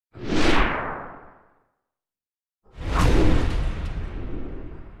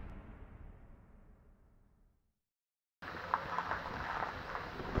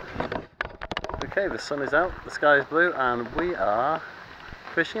Okay, the sun is out, the sky is blue, and we are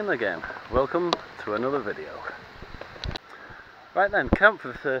fishing again. Welcome to another video. Right then, camp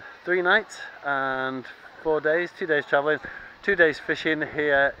for 3 nights and 4 days, 2 days travelling, 2 days fishing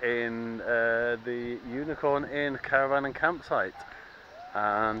here in the Unicorn Inn caravan and campsite.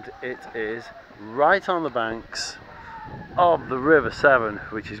 And it is right on the banks of the River Severn,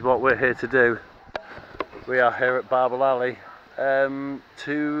 which is what we're here to do. We are here at Barble Alley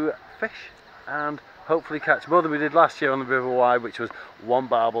to fish and hopefully catch more than we did last year on the River Wye, which was 1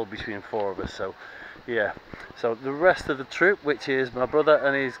 barbel between 4 of us. So yeah, so the rest of the troop, which is my brother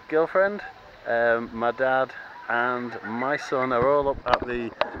and his girlfriend, my dad and my son, are all up at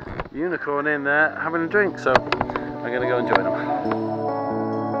the Unicorn Inn there having a drink, so I'm going to go and join them.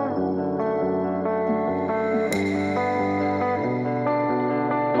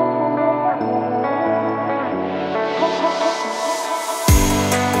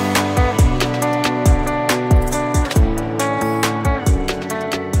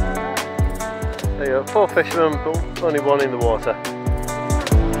 There you go, 4 fishermen, but only 1 in the water.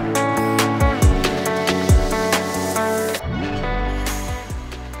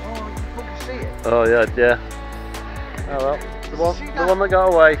 Oh yeah, yeah. Oh well, the one that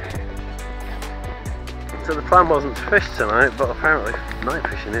got away. So the plan wasn't to fish tonight, but apparently night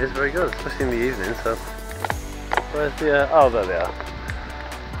fishing is very good, especially in the evening. So where's the? Oh, there they are.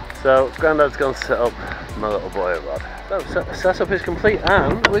 So Grandad's gone to set up my little boy a rod. So setup is complete,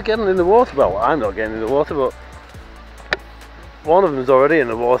 and we're getting in the water. Well, I'm not getting in the water, but one of them's already in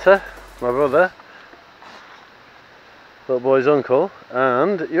the water. My brother, little boy's uncle,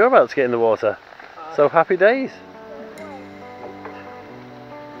 and you're about to get in the water. So happy days.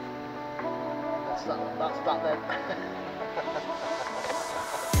 That's that then.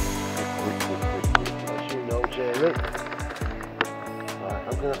 As you know, Jamie. Right,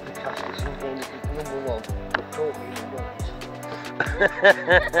 I'm going to have to cast this in game because number 1, the caught me in knots.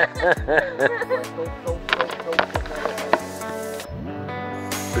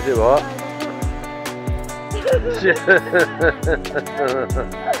 Is it what?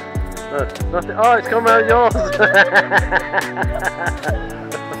 Nothing. Oh, it's come out yours.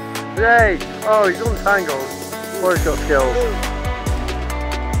 Yay! Oh, he's untangled. Boy, he's got skills.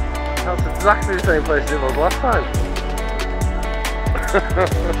 That's exactly the same place as it was last time.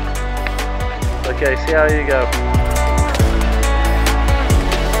 Okay, see how you go.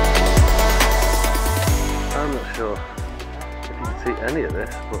 I'm not sure if you can see any of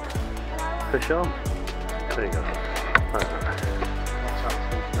this, but fish on. There you go.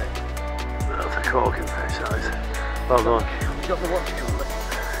 That's a corking fish, that is. Well done. You got the watch, Julie?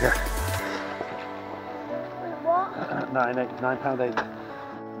 Yeah. What? £9.8.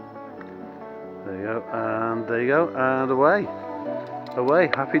 There you go, and there you go, and away. Away,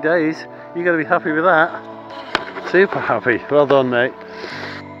 happy days. You got to be happy with that. Super happy. Well done, mate.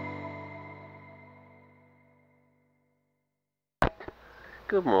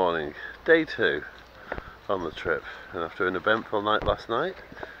 Good morning. Day 2 on the trip, and after an eventful night last night,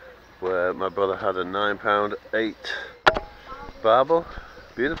 where my brother had a £9.8 barbel,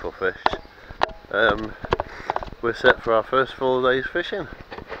 beautiful fish, we're set for our first full day's fishing.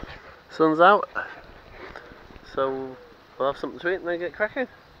 Sun's out, so we'll have something to eat and then get cracking.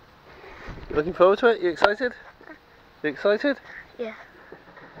 Looking forward to it? You excited? You excited? Yeah.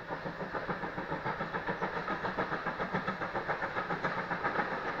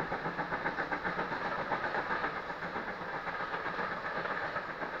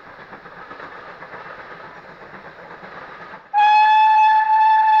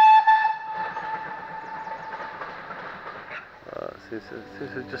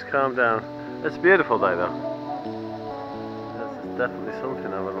 It's just calmed down. It's a beautiful day though. There's definitely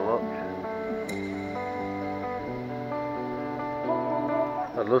something having a look.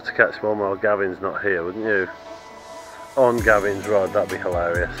 I'd love to catch one while Gavin's not here, wouldn't you? On Gavin's rod, that'd be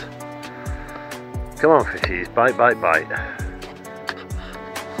hilarious. Come on fishies, bite, bite, bite.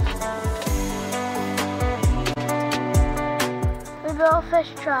 We built a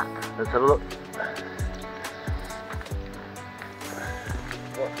fish trap. Let's have a look.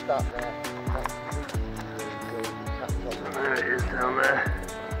 What's that there? There it is down there.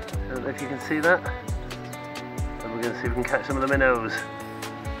 I don't know if you can see that. And we're going to see if we can catch some of the minnows.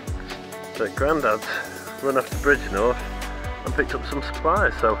 But Grandad's run off the bridge north and picked up some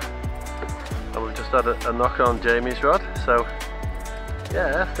supplies, so, and we've just had a knock on Jamie's rod, so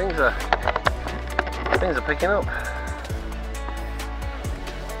yeah, things are picking up.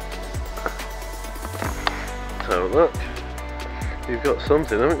 So look, you've got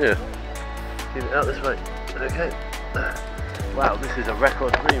something, haven't you? Get it out this way. Okay. Wow, this is a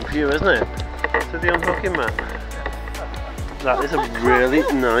record green view, isn't it? to the unhooking mat. That is a really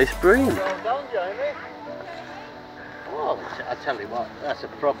nice bream. Well done, Jamie. Oh, I tell you what, that's a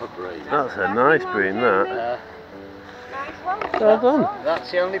proper bream. That's a nice bream, that. Nice one. Well done.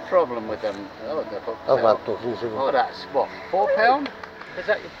 That's the only problem with them. Oh, they're hooked I've out. had dozens of them. Oh, that's what, £4? Is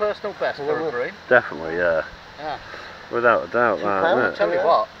that your personal best for a bream? Definitely, yeah. Yeah. Without a doubt, that, I isn't it? tell you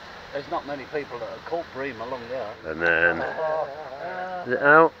what, there's not many people that have caught bream along there. And then, is it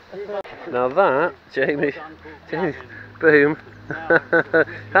out? Now that, Jamie, boom.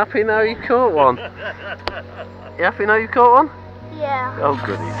 Happy now you caught one? You happy now you caught one? Yeah. Oh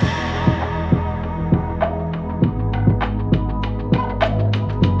goodies.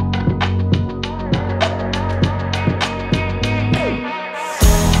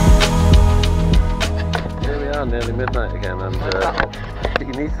 Here we are, nearly midnight again, and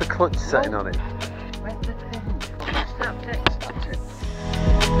he needs the clutch setting on it. Where's the thing? That's it.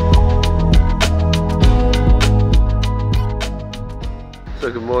 So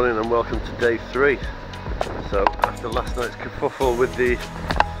good morning and welcome to day 3. So after last night's kerfuffle with the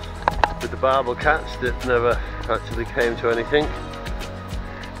barbel catch that never actually came to anything,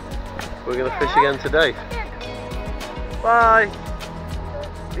 we're going to fish again today. Bye!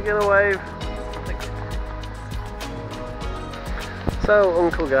 You gonna wave? So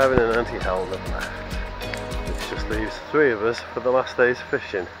Uncle Gavin and Auntie Helen have left, which just leaves 3 of us for the last day's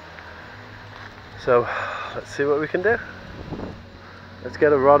fishing. So let's see what we can do. Let's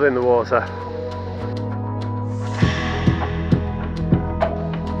get a rod in the water.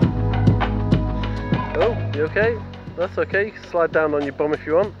 Oh, you okay? That's okay, you can slide down on your bum if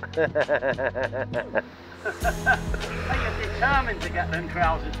you want. Hey, you're determined to get them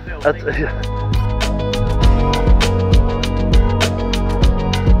trousers filthy.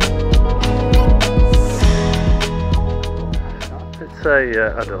 It's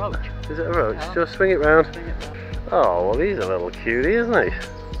a, I don't know. Is it a roach? Just swing it round. Oh, well he's a little cutie, isn't he?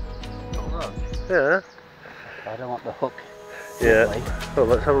 Yeah. I don't want the hook. Yeah. Oh,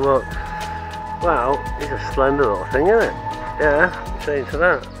 let's have a look. Wow, he's a slender little thing, isn't it? Yeah, I'm saying to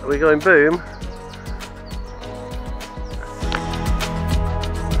that. Are we going boom?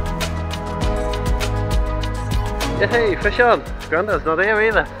 Yeah, hey, fish on. Grandad's not here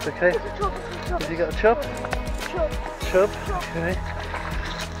either. Okay. Has he got a chub? Chub. Okay.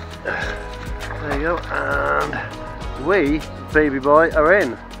 There you go. And we, baby boy, are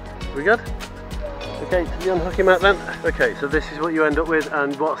in. We good? Okay, to the unhooking mat then. Okay, so this is what you end up with,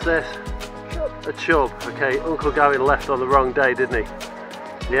 and what's this? A chub. Okay, Uncle Gavin left on the wrong day, didn't he?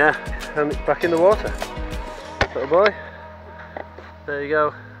 Yeah, and it's back in the water. Little boy. There you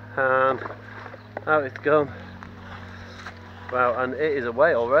go. And out it's gone. Wow, and it is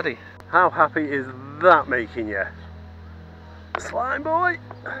away already. How happy is that making you? Slime boy!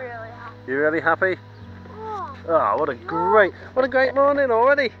 Really happy. You really happy? Oh, Oh, what a great morning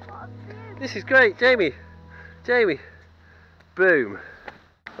already. This is great, Jamie. Boom.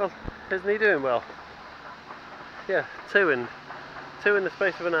 Well, isn't he doing well? Yeah, two in the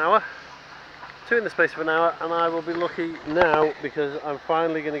space of an hour. 2 in the space of an hour, and I will be lucky now because I'm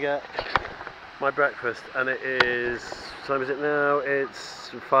finally going to get my breakfast, and it is, what time is it now? It's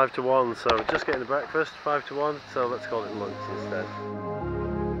 5 to 1, so just getting the breakfast, 5 to 1, so let's call it lunch instead.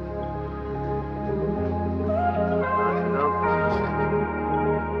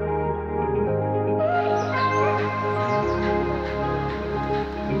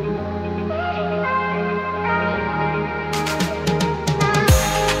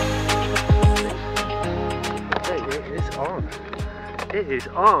 It is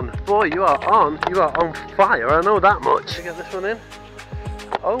on. Boy, you are on fire, I know that much. Get this one in.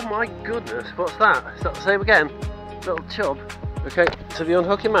 Oh my goodness, what's that? Is that the same again? Little chub. Okay, to the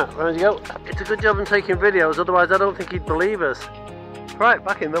unhooking mat, round you go. It's a good job in taking videos, otherwise I don't think he'd believe us. Right,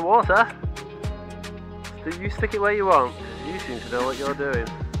 back in the water. You stick it where you want. You seem to know what you're doing.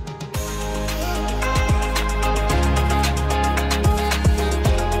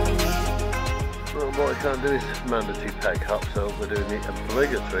 What we can't do is mandatory peg hop, so we're doing the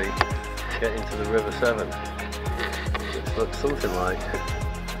obligatory get into the River Severn. It looks something like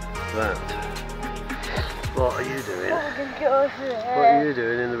that. What are you doing? What are you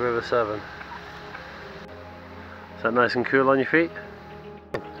doing in the River Severn? Is that nice and cool on your feet?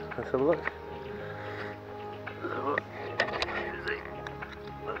 Let's have a look.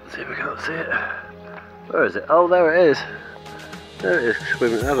 Let's see if we can't see it. Where is it? Oh, there it is. There it is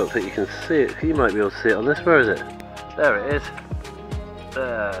swimming. I don't think you can see it. You might be able to see it on this. Where is it? There it is.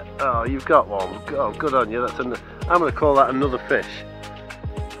 There. Oh, you've got one. Oh, good on you. I'm going to call that another fish.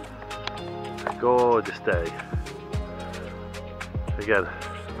 Gorgeous day. Again,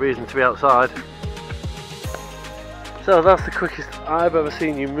 reason to be outside. So that's the quickest I've ever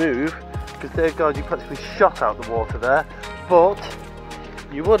seen you move, because dear God, you practically shot out the water there. But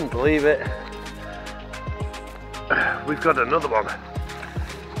you wouldn't believe it, we've got another one.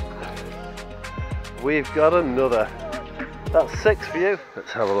 We've got another. That's 6 for you.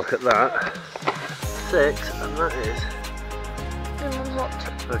 Let's have a look at that. 6, and that is.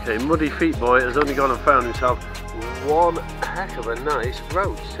 Okay, Muddy Feet Boy has only gone and found himself one heck of a nice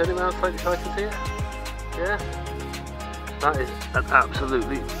roach. Turn him around slightly so I can see it. Yeah. That is an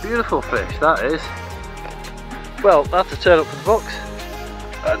absolutely beautiful fish, that is. Well, that's a turn up for the books.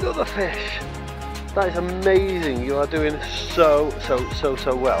 Another fish. That is amazing. You are doing so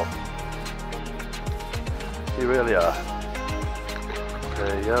well. You really are.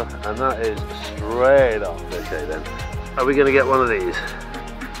 There you go. And that is straight off. Okay then. Are we going to get one of these?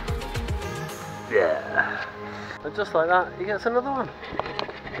 Yeah. And just like that, he gets another one.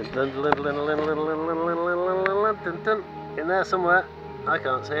 In there somewhere. I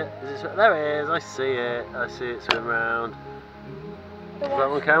can't see it. Is it. There it is. I see it. I see it swim around. Does that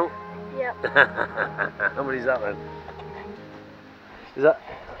one count? Yep. How many is that then? Is that,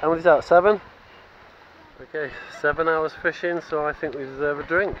 how many is that? 7? Okay, 7 hours fishing, so I think we deserve a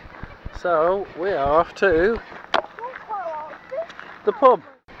drink. So we are off to the pub.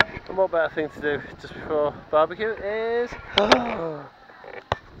 And what better thing to do just before barbecue is pub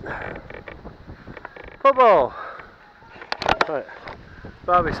ball. Right,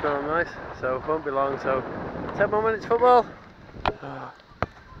 Barbie's smelling nice, so it won't be long. So 10 more minutes football.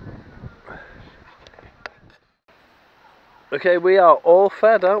 Okay, we are all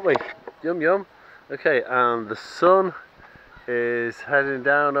fed, aren't we? Yum yum. Okay, and the sun is heading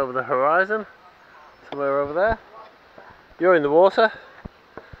down over the horizon, somewhere over there. You're in the water.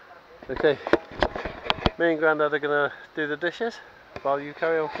 Okay, me and Grandad are going to do the dishes while you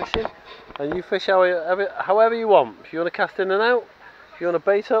carry on fishing. And you fish however you want. If you want to cast in and out, if you want to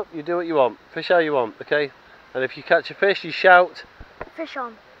bait up, you do what you want. Fish how you want, okay? And if you catch a fish, you shout, fish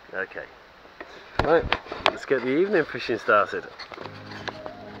on. Okay. Right, let's get the evening fishing started.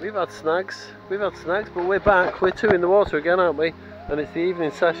 We've had snags, but we're back. We're 2 in the water again, aren't we? And it's the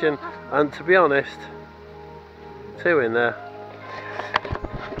evening session, and to be honest, 2 in there.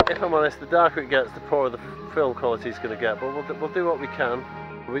 If I'm honest, the darker it gets, the poorer the film quality is going to get, but we'll do what we can.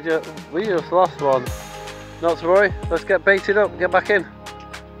 We just lost one. Not to worry, let's get baited up, get back in.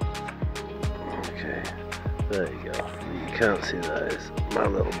 Okay, there you go. You can't see that is my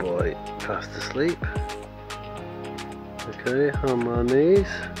little boy fast asleep. Okay, on my knees.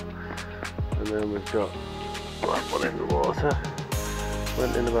 And then we've got that one in the water.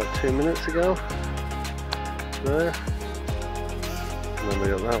 Went in about 2 minutes ago. There. And then we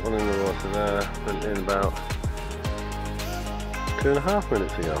got that one in the water there. Went in about 2.5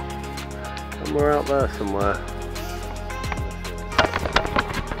 minutes ago. And we're out there somewhere.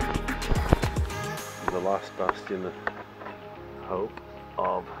 The last bastion of hope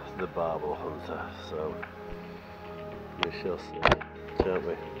of the barbel hunter. So we shall see, shan't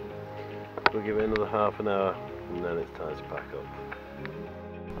we? We'll give it another half an hour and then it's time to pack up.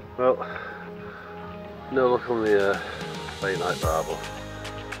 Well, no luck on the late night barbel.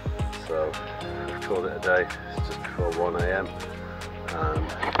 So we've called it a day. It's just before 1 AM and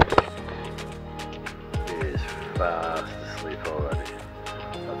he is fast asleep already.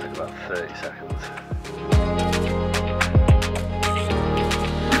 That took about 30 seconds.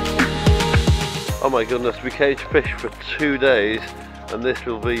 Oh my goodness, we cage fished for 2 days and this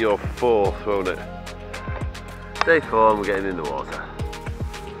will be your 4th, won't it? Day 4 and we're getting in the water.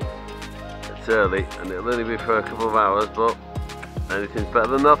 It's early and it'll only be for a couple of hours, but anything's better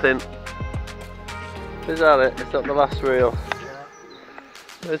than nothing. Is that it? Is that the last reel?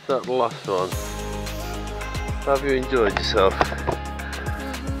 Yeah. Is that the last one? Have you enjoyed yourself?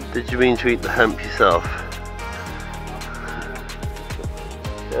 Did you mean to eat the hemp yourself?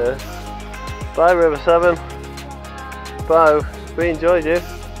 Yeah. Bye River Severn. Bye. We enjoyed you.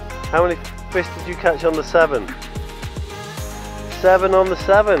 How many fish did you catch on the 7? 7 on the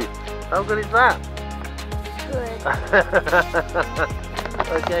 7. How good is that? Good.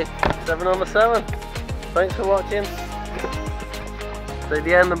 Okay, 7 on the 7. Thanks for watching. Say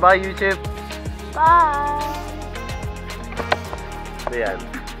the end and bye YouTube. Bye. The end.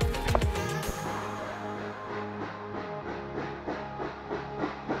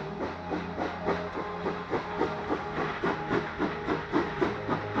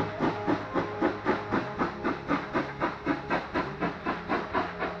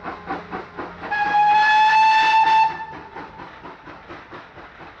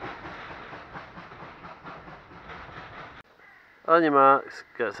 On your marks,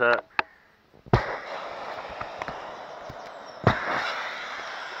 get set.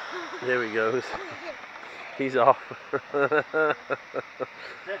 Here he goes. He's off.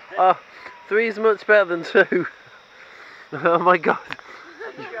 Oh, 3 is much better than 2. Oh my god.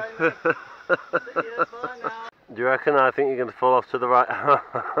 Do you reckon? I think you're going to fall off to the right.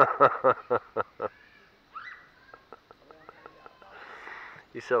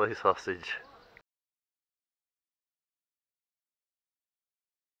 You silly sausage.